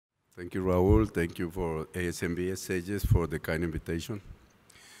Thank you, Raul. Thank you for ASMBS SAGES for the kind invitation.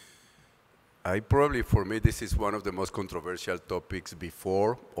 For me, this is one of the most controversial topics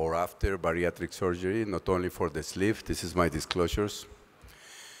before or after bariatric surgery, not only for the sleeve. This is my disclosures.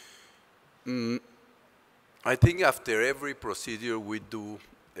 I think after every procedure we do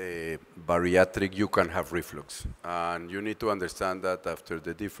bariatric, you can have reflux. And you need to understand that after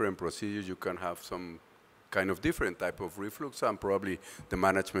the different procedures, you can have some kind of different type of reflux, and probably the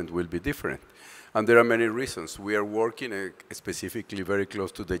management will be different. And there are many reasons. We are working specifically very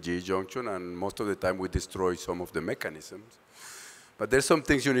close to the GE junction, and most of the time we destroy some of the mechanisms. But there's some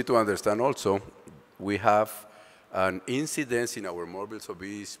things you need to understand also. We have an incidence in our morbid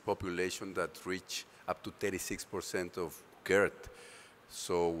obese population that reach up to 36% of GERD.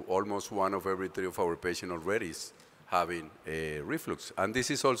 So almost 1 of every 3 of our patients already is having a reflux. And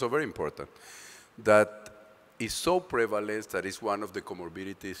this is also very important. That is so prevalent that it's one of the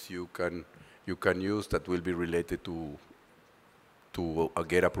comorbidities you can use that will be related to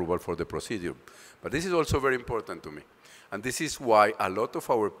get approval for the procedure. But this is also very important to me. And this is why a lot of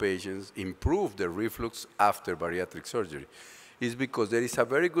our patients improve their reflux after bariatric surgery. It's because there is a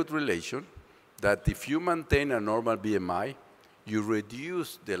very good relation that if you maintain a normal BMI, you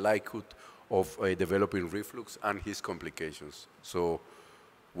reduce the likelihood of developing reflux and his complications. So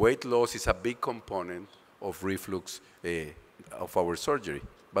weight loss is a big component of reflux of our surgery.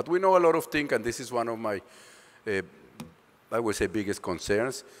 But we know a lot of things, and this is one of my, I would say, biggest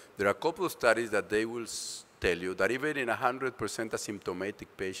concerns. There are a couple of studies that they will tell you that even in 100% asymptomatic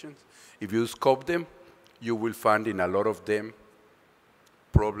patients, if you scope them, you will find in a lot of them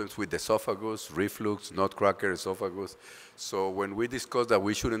problems with the esophagus, reflux, nutcracker esophagus. So when we discuss that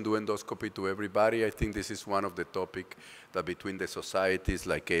we shouldn't do endoscopy to everybody, I think this is one of the topics that between the societies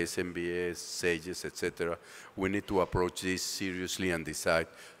like ASMBS, SAGES, etc., we need to approach this seriously and decide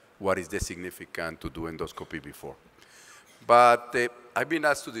what is the significant to do endoscopy before. But I've been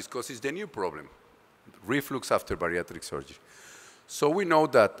asked to discuss is the new problem, reflux after bariatric surgery. So we know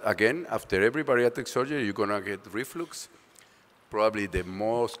that, again, after every bariatric surgery, you're going to get reflux. Probably the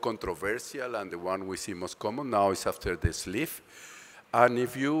most controversial and the one we see most common now is after the sleeve. And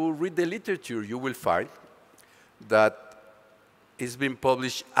if you read the literature, you will find that it's been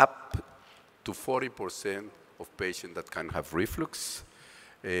published up to 40% of patients that can have reflux.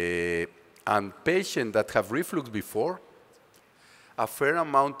 And patients that have reflux before, a fair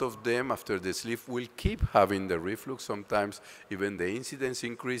amount of them after the sleeve will keep having the reflux. Sometimes even the incidence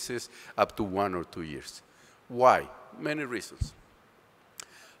increases up to 1 or 2 years. Why? Many reasons.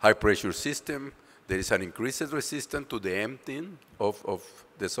 High pressure system, there is an increased resistance to the emptying of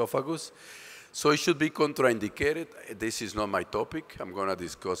the esophagus. So it should be contraindicated. This is not my topic. I'm going to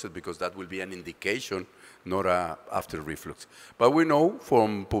discuss it because that will be an indication, not after reflux. But we know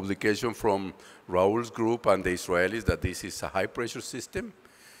from publication from Raul's group and the Israelis that this is a high pressure system.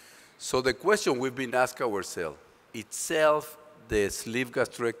 So the question we've been asking ourselves, itself, the sleeve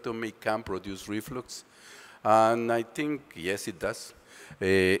gastrectomy can produce reflux? And I think, yes, it does.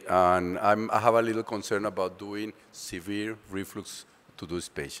 And I have a little concern about doing severe reflux to this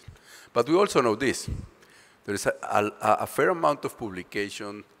patient. But we also know this. There is a fair amount of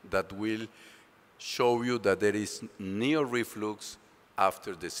publication that will show you that there is neo-reflux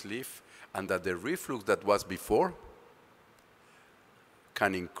after the sleeve, and that the reflux that was before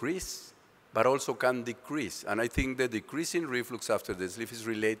can increase, but also can decrease. And I think the decrease in reflux after the sleeve is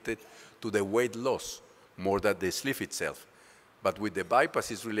related to the weight loss more than the sleeve itself. But with the bypass,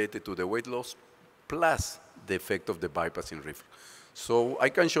 it's related to the weight loss plus the effect of the bypass in reflux. So I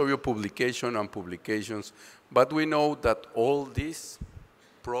can show you publication and publications, but we know that all these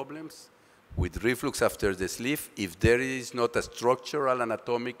problems with reflux after the sleeve, if there is not a structural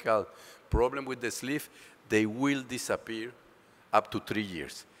anatomical problem with the sleeve, they will disappear up to 3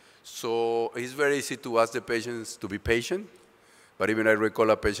 years. So it's very easy to ask the patients to be patient. But even I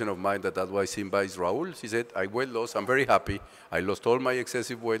recall a patient of mine that was seen by Raul. He said, I weight loss, I'm very happy. I lost all my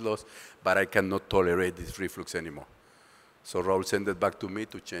excessive weight loss, but I cannot tolerate this reflux anymore. So Raul sent it back to me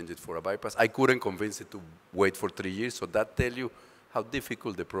to change it for a bypass. I couldn't convince it to wait for 3 years, so that tells you how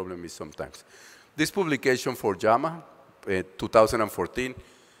difficult the problem is sometimes. This publication for JAMA, 2014,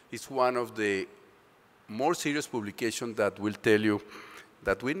 is one of the more serious publications that will tell you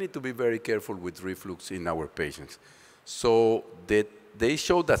that we need to be very careful with reflux in our patients. So they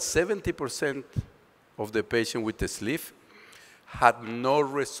showed that 70% of the patients with the sleeve had no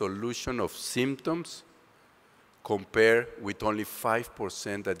resolution of symptoms compared with only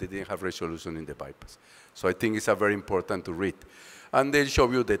 5% that they didn't have resolution in the bypass. So I think it's very important to read. And they'll show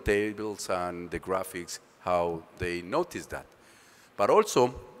you the tables and the graphics, how they notice that. But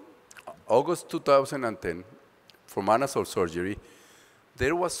also, August 2010, for manasol surgery,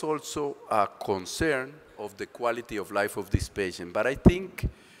 there was also a concern of the quality of life of this patient. But I think,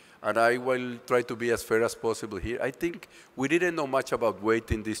 and I will try to be as fair as possible here, I think we didn't know much about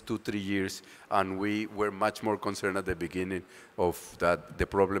waiting these 2-3 years, and we were much more concerned at the beginning of the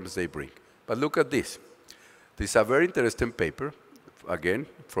problems they bring. But look at this. This is a very interesting paper, again,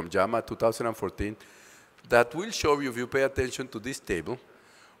 from JAMA 2014, that will show you, if you pay attention to this table,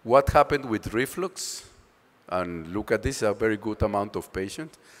 what happened with reflux. And look at this, a very good amount of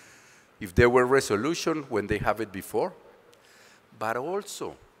patients. If there were resolution when they have it before, but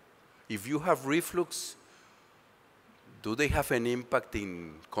also, if you have reflux, do they have an impact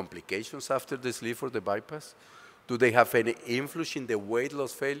in complications after the sleeve or the bypass? Do they have any influence in the weight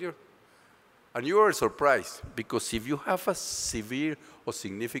loss failure? And you are surprised, because if you have a severe or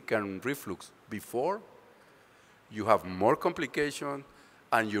significant reflux before, you have more complication,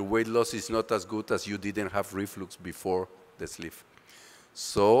 and your weight loss is not as good as you didn't have reflux before the sleeve.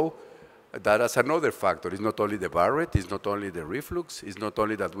 So that is another factor. It's not only the Barrett, it's not only the reflux, it's not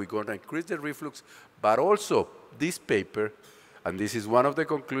only that we're going to increase the reflux, but also this paper, and this is one of the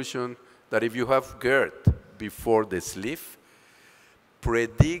conclusions, that if you have GERD before the sleeve,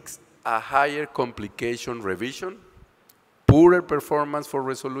 predicts a higher complication revision, poorer performance for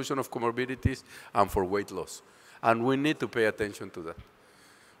resolution of comorbidities, and for weight loss. And we need to pay attention to that.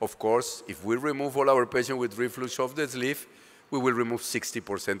 Of course, if we remove all our patients with reflux of the sleeve, we will remove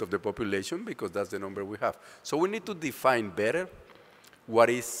 60% of the population, because that's the number we have. So we need to define better what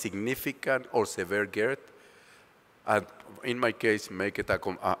is significant or severe GERD, and in my case, make it a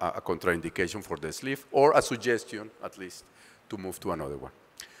contraindication for the sleeve, or a suggestion, at least, to move to another one.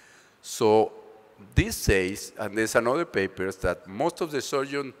 So this says, and there's another paper, that most of the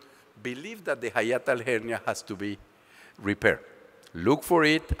surgeons believe that the hiatal hernia has to be repaired. Look for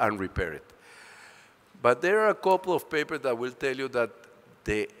it and repair it. But there are a couple of papers that will tell you that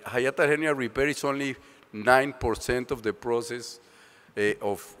the hiatal hernia repair is only 9% of the process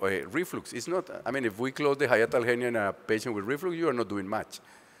of reflux. It's not, I mean, if we close the hiatal hernia in a patient with reflux, you are not doing much.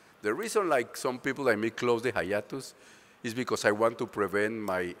 The reason, like some people like me close the hiatus, is because I want to prevent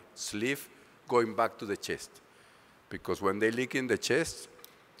my sleeve going back to the chest. Because when they leak in the chest,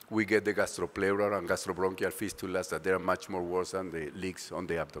 we get the gastropleural and gastrobronchial fistulas that they are much more worse than the leaks on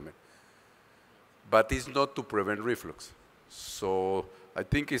the abdomen. But it's not to prevent reflux. So I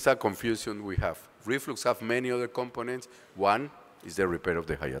think it's a confusion we have. Reflux have many other components. One is the repair of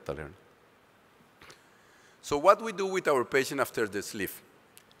the hiatal hernia. So what we do with our patient after the sleeve?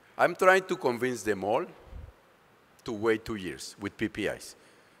 I'm trying to convince them all to wait 2 years with PPIs.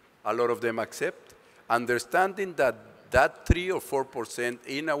 A lot of them accept, understanding that 3 or 4%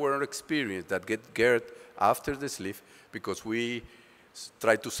 in our experience that get GERD after the sleeve, because we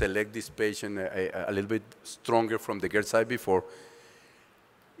try to select this patient a little bit stronger from the GERD side before.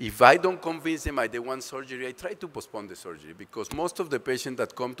 If I don't convince them they want surgery, I try to postpone the surgery, because most of the patients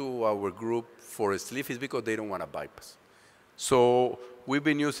that come to our group for a sleeve is because they don't want a bypass. So we've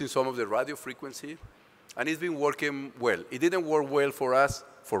been using some of the radio frequency, and it's been working well. It didn't work well for us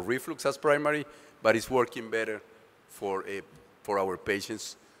for reflux as primary, but it's working better for our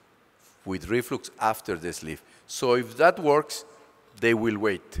patients with reflux after the sleeve. So if that works, they will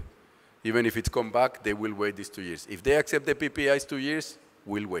wait. Even if it's come back, they will wait these 2 years. If they accept the PPIs 2 years,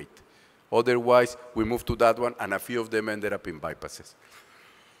 we'll wait. Otherwise, we move to that one, and a few of them ended up in bypasses.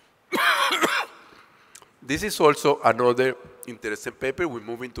 This is also another interesting paper. We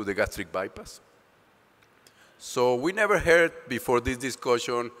move into the gastric bypass. So we never heard before this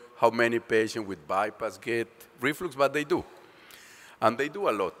discussion how many patients with bypass get reflux, but they do. And they do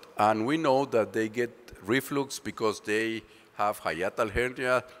a lot. And we know that they get reflux because they have hiatal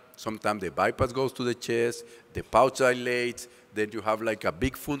hernia. Sometimes the bypass goes to the chest, the pouch dilates, then you have like a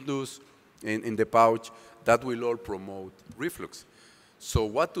big fundus in the pouch. That will all promote reflux. So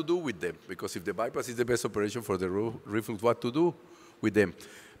what to do with them? Because if the bypass is the best operation for the reflux, what to do with them?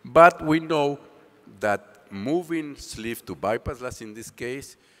 But we know that moving sleeve to bypass, as in this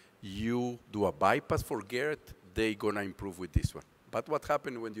case, you do a bypass for GERD, they're going to improve with this one. But what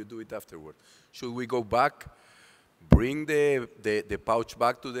happens when you do it afterward? Should we go back, bring the pouch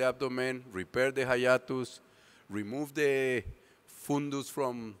back to the abdomen, repair the hiatus, remove the fundus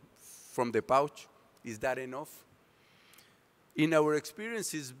from the pouch? Is that enough? In our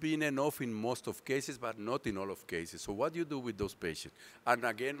experience, it's been enough in most of cases, but not in all of cases. So what do you do with those patients? And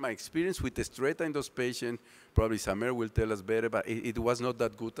again, my experience with the straight in those patients, probably Samer will tell us better, but it was not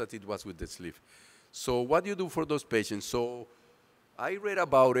that good as it was with the sleeve. So what do you do for those patients? So I read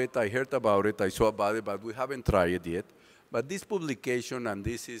about it, I heard about it, I saw about it, but we haven't tried it yet. But this publication, and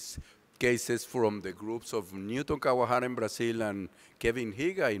this is cases from the groups of Newton Kawahara in Brazil and Kevin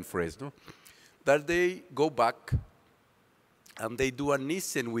Higa in Fresno, that they go back and they do a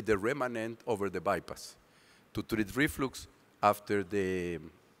Nissen with the remanent over the bypass to treat reflux after the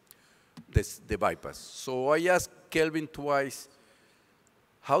bypass. So I asked Kelvin twice,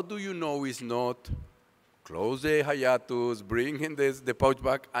 how do you know it's not close the hiatus, bring in the pouch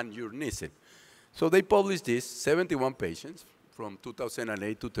back, and you're Nissen? So they published this, 71 patients from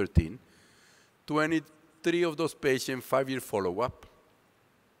 2008 to 13, 23 of those patients, 5-year follow-up,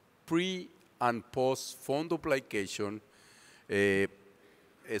 pre and post fundoplication,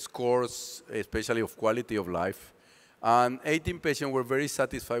 scores, especially of quality of life, and 18 patients were very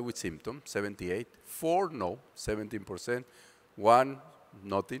satisfied with symptoms, 78, 4 no, 17%, 1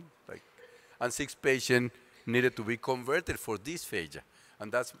 nothing, and 6 patients needed to be converted for dysphagia.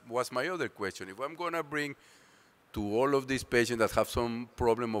 And that was my other question. If I'm going to bring to all of these patients that have some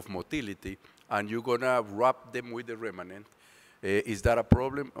problem of motility, and you're going to wrap them with the remanent, is that a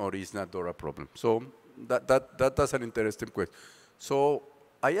problem or is not a problem? So that's an interesting question. So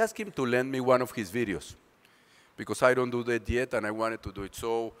I asked him to lend me one of his videos, because I don't do that yet, and I wanted to do it.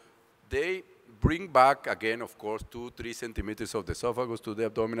 So they bring back, again, of course, 2-3 centimeters of the esophagus to the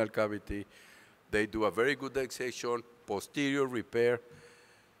abdominal cavity. They do a very good dissection, posterior repair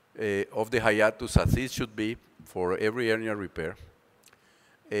of the hiatus, as it should be for every hernia repair.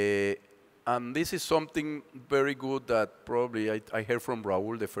 And this is something very good that probably I heard from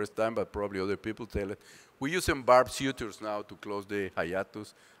Raul the first time, but probably other people tell it. We use barbed sutures now to close the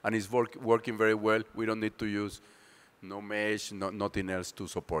hiatus, and it's working very well. We don't need to use no mesh, nothing else to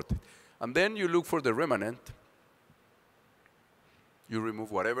support it. And then you look for the remanent. You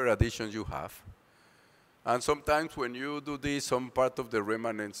remove whatever additions you have. And sometimes when you do this, some part of the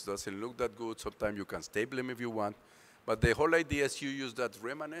remanents doesn't look that good. Sometimes you can staple them if you want. But the whole idea is you use that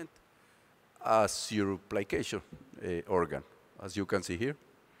remanent as your plication organ, as you can see here.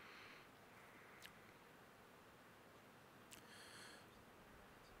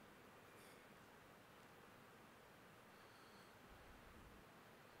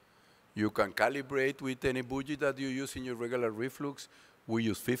 You can calibrate with any budget that you use in your regular reflux. We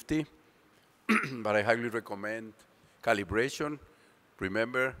use 50, but I highly recommend calibration.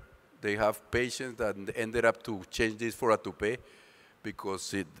 Remember, they have patients that ended up to change this for a toupee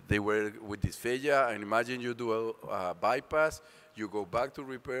because they were with dysphagia, and imagine you do a bypass, you go back to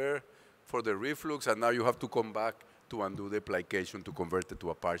repair for the reflux, and now you have to come back to undo the plication to convert it to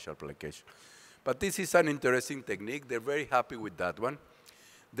a partial plication. But this is an interesting technique. They're very happy with that one.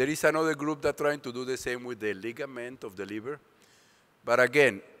 There is another group that's trying to do the same with the ligament of the liver. But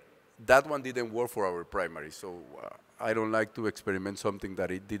again, that one didn't work for our primary, so I don't like to experiment something that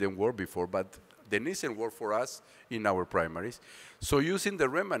it didn't work before, but the Nissen worked for us in our primaries. So using the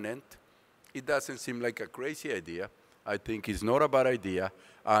remanent, it doesn't seem like a crazy idea. I think it's not a bad idea,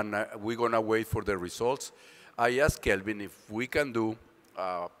 and we're going to wait for the results. I asked Kelvin if we can do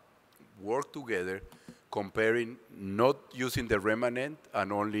work together, comparing not using the remanent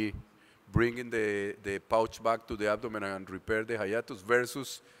and only bringing the pouch back to the abdomen and repair the hiatus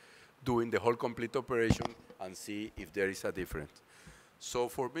versus doing the whole complete operation and see if there is a difference. So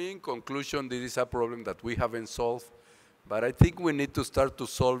for me, in conclusion, this is a problem that we haven't solved, but I think we need to start to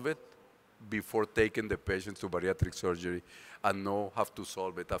solve it before taking the patients to bariatric surgery and not have to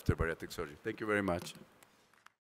solve it after bariatric surgery. Thank you very much.